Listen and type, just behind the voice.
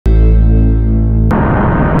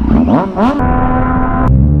This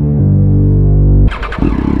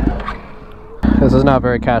is not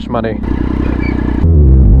very cash money.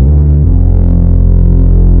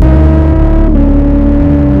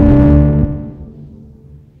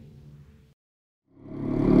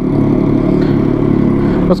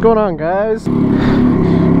 What's going on, guys?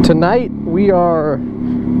 Tonight we are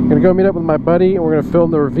gonna go meet up with my buddy and we're gonna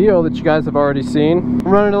film the reveal that you guys have already seen.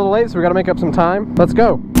 I'm running a little late, so we gotta make up some time. Let's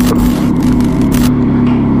go.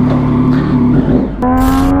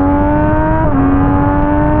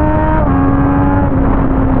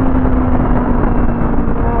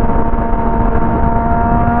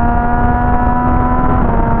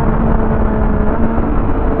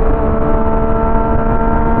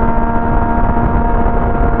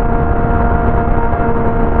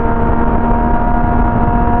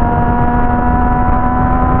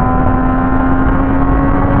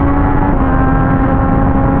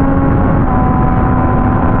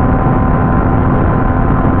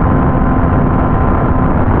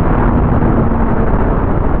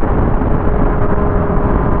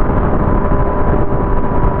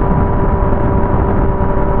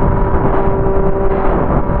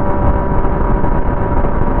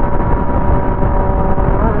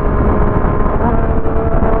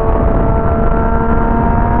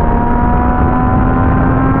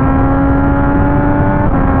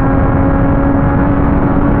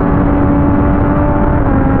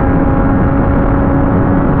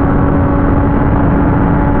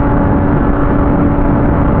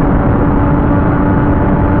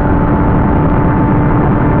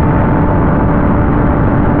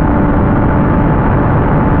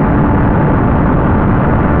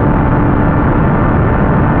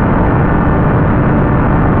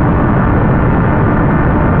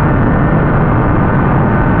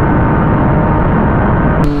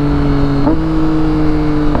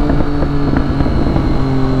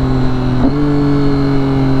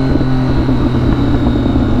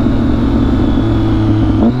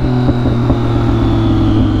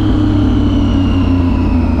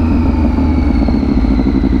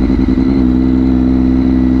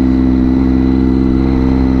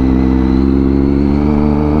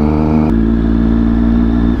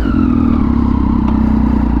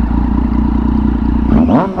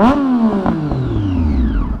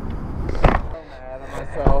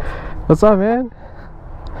 What's up, man?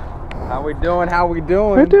 How we doing? How we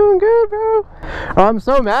doing? We're doing good, bro. Oh, I'm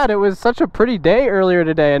so mad. It was such a pretty day earlier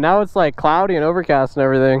today, and now it's like cloudy and overcast and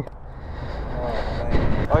everything. Oh,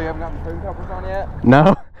 man. Oh, you haven't gotten the phone covers on yet?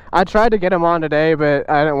 No. I tried to get them on today, but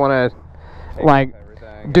I didn't want to, like,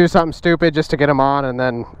 do something stupid just to get them on and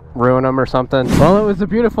then ruin them or something. Well, it was a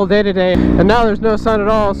beautiful day today, and now there's no sun at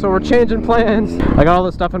all, so we're changing plans. I got all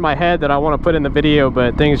this stuff in my head that I want to put in the video,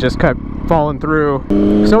 but things just kept falling through.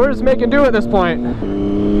 So we're just making do at this point.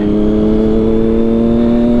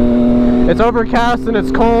 It's overcast and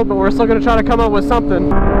it's cold, but we're still going to try to come up with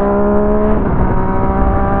something.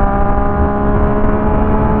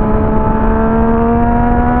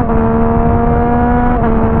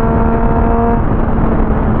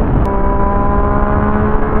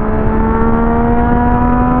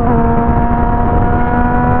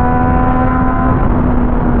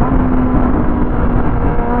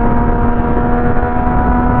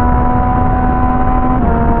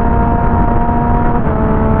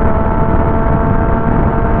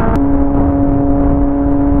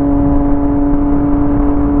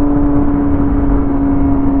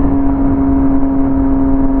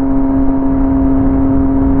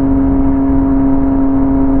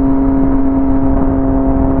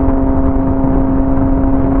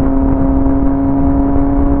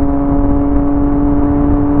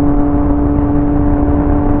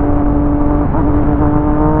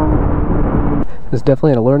 It's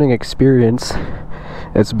definitely a learning experience.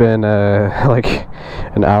 It's been like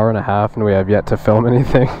an hour and a half and we have yet to film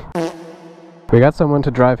anything. We got someone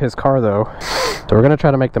to drive his car though, so we're gonna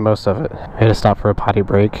try to make the most of it. I had to stop for a potty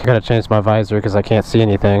break. I gotta change my visor because I can't see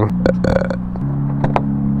anything.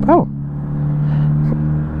 Oh.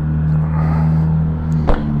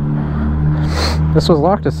 This was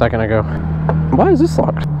locked a second ago. Why is this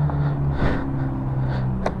locked?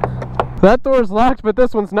 That door's locked, but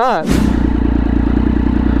this one's not.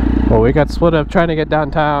 Well, we got split up trying to get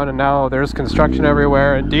downtown, and now there's construction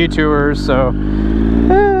everywhere and detours, so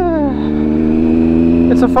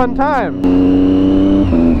it's a fun time.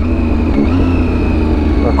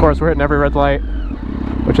 Of course, we're hitting every red light,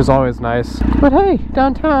 which is always nice. But hey,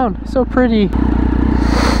 downtown, so pretty.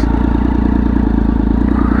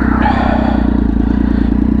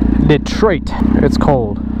 Detroit. It's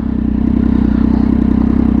cold.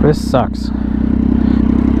 This sucks.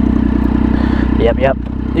 Yep.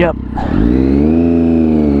 Yep.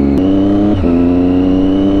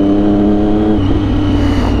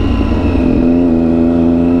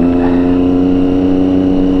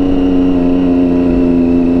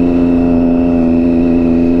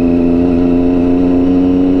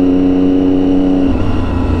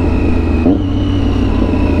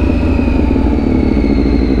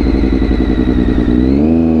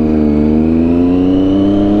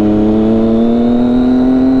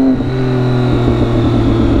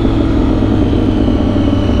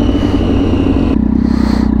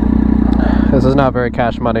 This is not very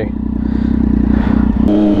cash money.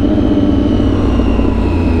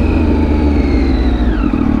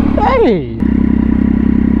 Hey!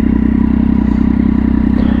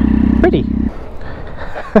 Pretty.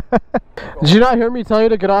 Did you not hear me tell you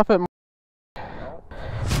to get off at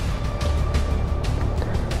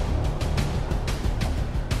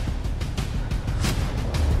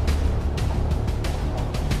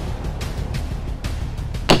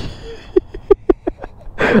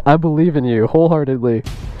I believe in you wholeheartedly.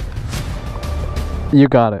 You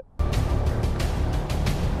got it. I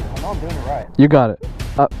know I'm doing it right. You got it.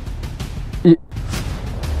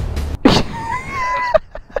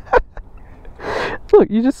 Look,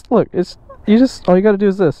 you just look. All you gotta do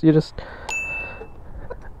is this. You just.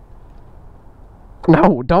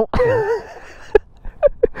 No, don't.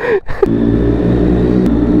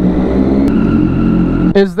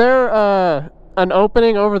 Is there an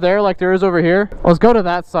opening over there like there is over here? Let's go to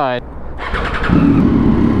that side.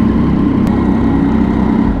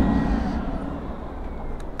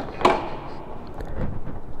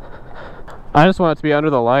 I just want it to be under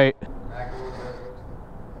the light.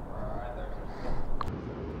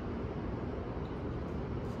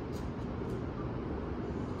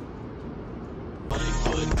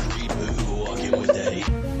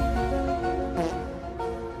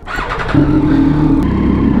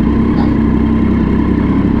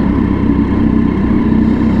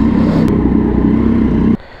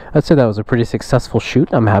 I'd say that was a pretty successful shoot.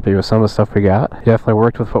 I'm happy with some of the stuff we got. Definitely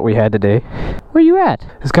worked with what we had today. Where you at?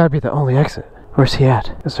 It's gotta be the only exit. Where's he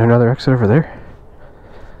at? Is there another exit over there?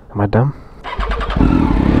 Am I dumb?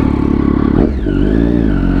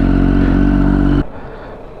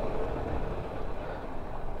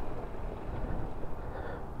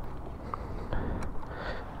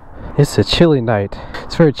 It's a chilly night.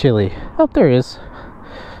 It's very chilly. Oh, there he is.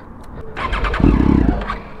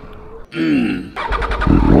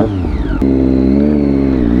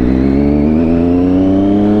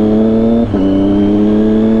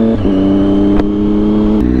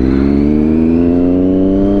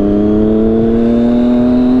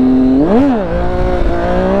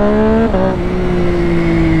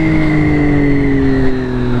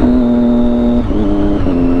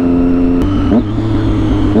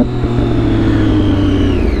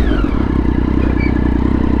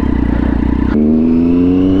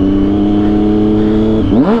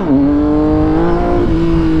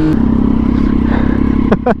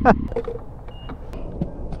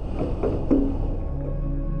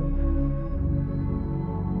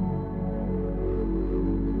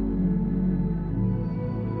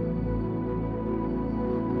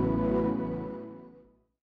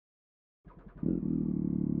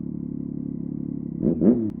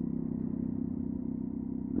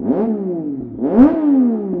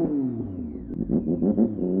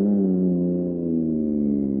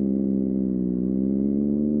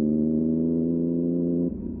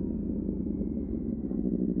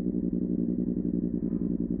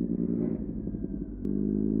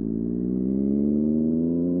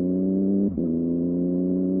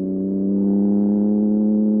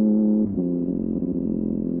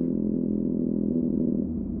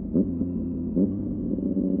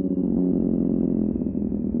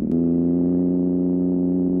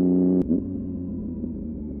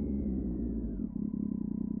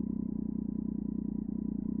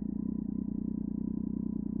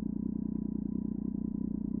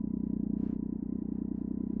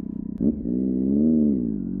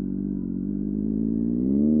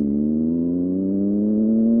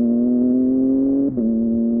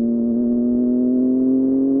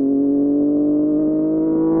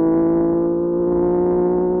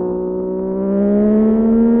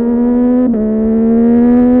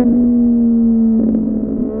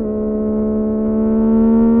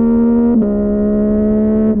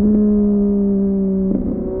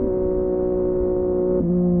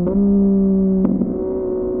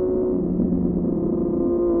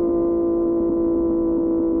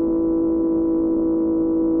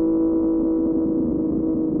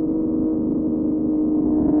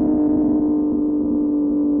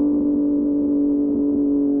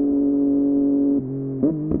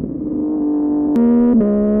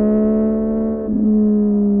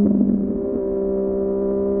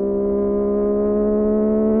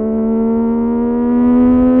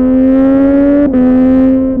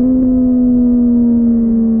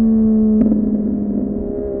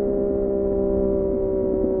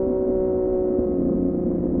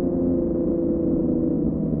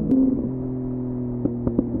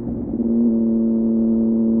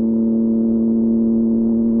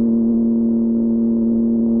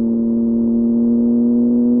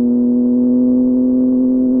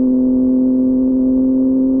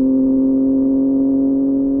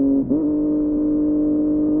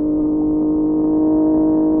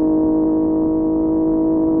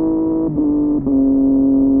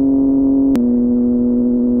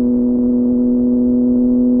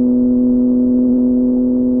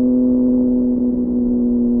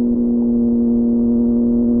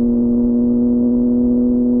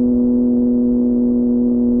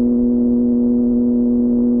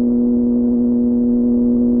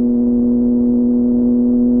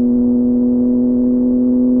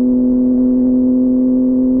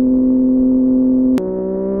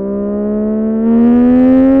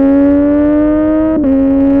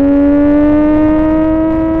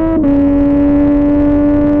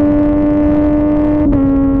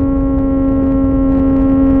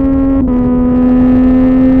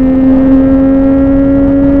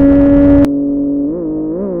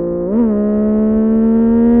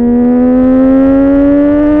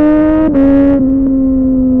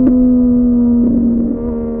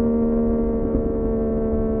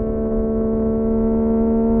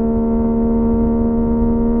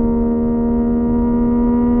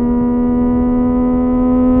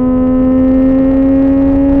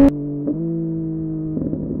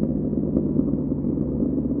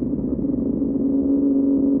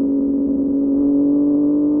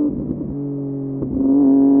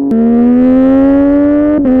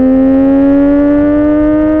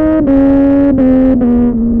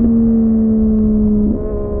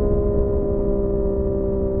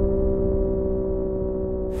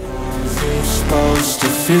 Supposed to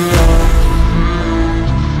feel